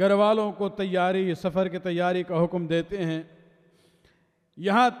گھر والوں کو سفر کی تیاری کا حکم دیتے ہیں۔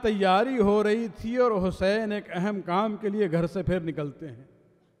 یہاں تیاری ہو رہی تھی اور حسین ایک اہم کام کے لیے گھر سے پھر نکلتے ہیں،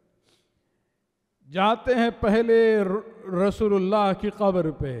 جاتے ہیں پہلے رسول اللہ کی قبر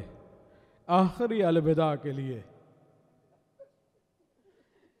پہ آخری الوداع کے لیے۔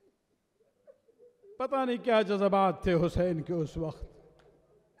 پتہ نہیں کیا جذبات تھے حسین کے اس وقت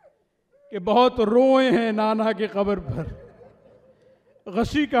کہ بہت روئے ہیں نانا کی قبر پر۔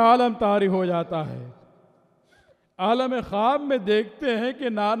 غشی کا عالم طاری ہو جاتا ہے۔ عالم خواب میں دیکھتے ہیں کہ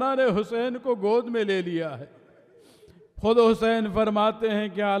نانا نے حسین کو گود میں لے لیا ہے۔ خود حسین فرماتے ہیں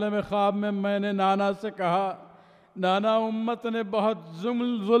کہ عالم خواب میں نے نانا سے کہا، نانا امت نے بہت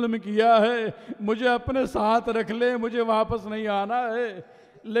ظلم کیا ہے، مجھے اپنے ساتھ رکھ لے، مجھے واپس نہیں آنا ہے۔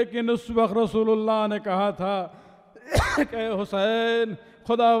 لیکن اس وقت رسول اللہ نے کہا تھا کہ حسین،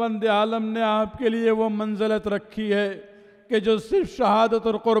 خداوند عالم نے آپ کے لیے وہ منزلت رکھی ہے کہ جو صرف شہادت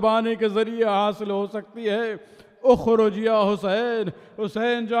اور قربانی کے ذریعے حاصل ہو سکتی ہے۔ اخرج یا حسین،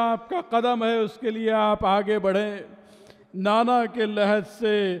 حسین جو آپ کا قدم ہے اس کے لیے آپ آگے بڑھیں۔ نانا کے لحد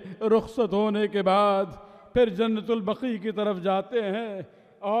سے رخصت ہونے کے بعد پھر جنت البقیع کی طرف جاتے ہیں،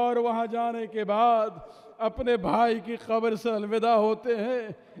 اور وہاں جانے کے بعد اپنے بھائی کی قبر سے الوداع ہوتے ہیں۔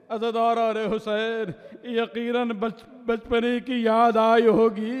 عزاداران حسین، یقیناً بچپنے کی یاد آئی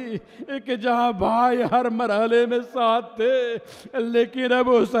ہوگی کہ جہاں بھائی ہر مرحلے میں ساتھ تھے، لیکن اب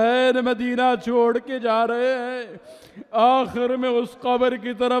حسین مدینہ چھوڑ کے جا رہے ہیں۔ آخر میں اس قبر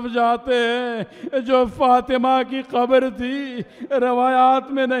کی طرف جاتے ہیں جو فاطمہ کی قبر تھی۔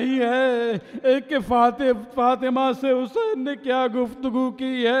 روایات میں نہیں ہے کہ فاطمہ سے حسین نے کیا گفتگو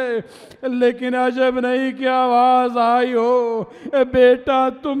کی ہے، لیکن عجب نہیں کہ آواز آئی ہو، بیٹا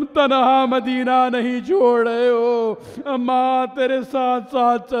تم تنہا مدینہ نہیں چھوڑ رہے ہو، ماں تیرے ساتھ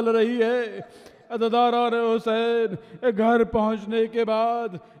ساتھ چل رہی ہے۔ عزاداران حسین گھر پہنچنے کے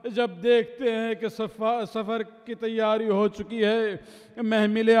بعد جب دیکھتے ہیں کہ سفر کی تیاری ہو چکی ہے،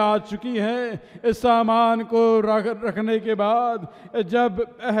 محملیں آ چکی ہیں، سامان کو رکھنے کے بعد جب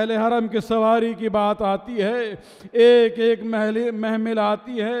اہل حرم کے سواری کی بات آتی ہے، ایک ایک محمل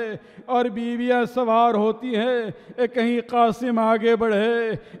آتی ہے اور بیویاں سوار ہوتی ہیں، کہیں قاسم آگے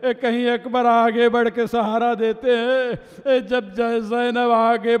بڑھے، کہیں اکبر آگے بڑھ کے سہارا دیتے ہیں، جب زینب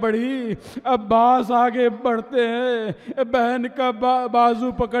آگے بڑھی عباس آگے بڑھتے ہیں، بہن کا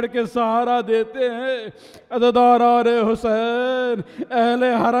بازو پکڑ کے سہارا دیتے ہیں۔ عزاداران حسین اہل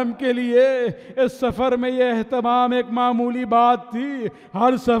حرم کے لیے اس سفر میں یہ اہتمام ایک معمولی بات تھی،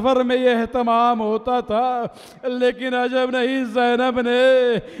 ہر سفر میں یہ اہتمام ہوتا تھا، لیکن عجب نہیں، زینب نے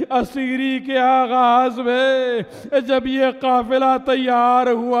اسیری کے آغاز میں جب یہ قافلہ تیار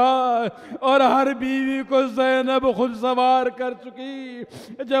ہوا اور ہر بیوی کو زینب خود سوار کر چکی،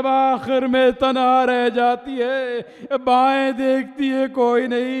 جب آخر میں تنہا رہ جاتی ہے، بائیں دیکھتی ہے کوئی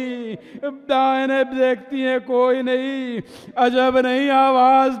نہیں، دائیں دیکھتی ہے کوئی نہیں، عجب نہیں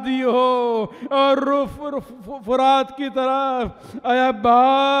آواز دی ہو اور فرات کی طرف، اے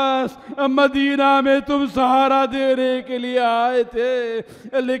عباس مدینہ میں تم سہارا دینے کے لیے آئے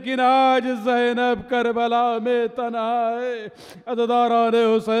تھے، لیکن آج زینب کربلا میں تنہا ہے۔ عزاداران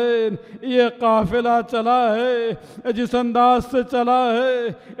حسین یہ قافلہ چلا ہے، جس انداز سے چلا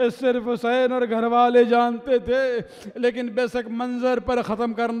ہے صرف حسین اور گھر والے جانتے تھے، لیکن بے شک منظر پر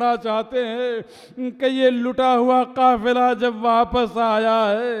ختم کرنا چاہتے ہیں کہ یہ لٹا ہوا قافلہ جب واپس آیا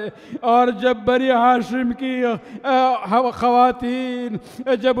ہے اور جب بنی ہاشم کی خواتین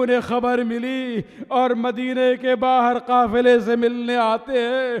جب انہیں خبر ملی اور مدینے کے باہر قافلے سے ملنے آتے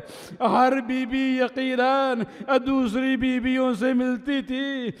ہیں، ہر بی بی یقیناً دوسری بیویوں سے ملتی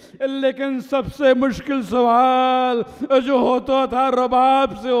تھی، لیکن سب سے مشکل سوال جو ہوتا تھا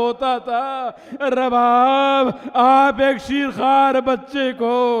رباب سے ہوتا تھا۔ رباب، آپ ایک شیرخوار بچے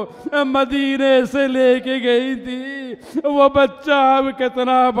کو مدینے سے لے کے گئی تھی، وہ بچہ اب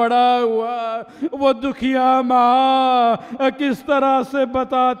کتنا بڑا ہوا، وہ دکھیا ماں کس طرح سے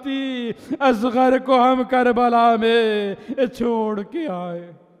بتاتی اصغر کو ہم کربلا میں چھوڑ کے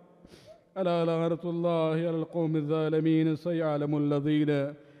آئے۔ الا لعنۃ اللہ علی القوم الظالمین سیعلم الذین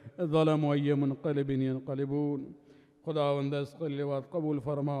ظلموا ای منقلب ینقلبون۔ خداوند اس قلوات قبول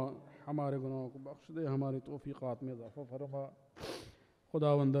فرما، ہمارے گناہوں کو بخش دے، ہماری توفیقات میں اضافہ فرما۔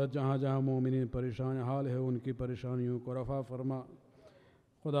 خداوند جہاں جہاں مومنین پریشان حال ہے ان کی پریشانیوں کو رفع فرما۔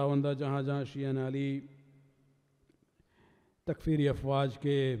 خداوند جہاں جہاں شیعہ علی تکفیری افواج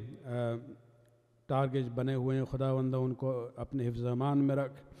کے ٹارگٹ بنے ہوئے ہیں، خداوند ان کو اپنے حفظ امان میں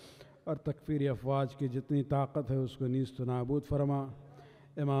رکھ، اور تکفیری افواج کی جتنی طاقت ہے اس کو نیست و نابود فرما۔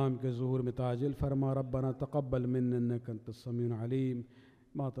 امام کے ظہور میں تعجیل فرما۔ ربنا تقبل منا انک انت السمیع العلیم۔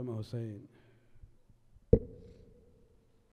 ماتم حسین۔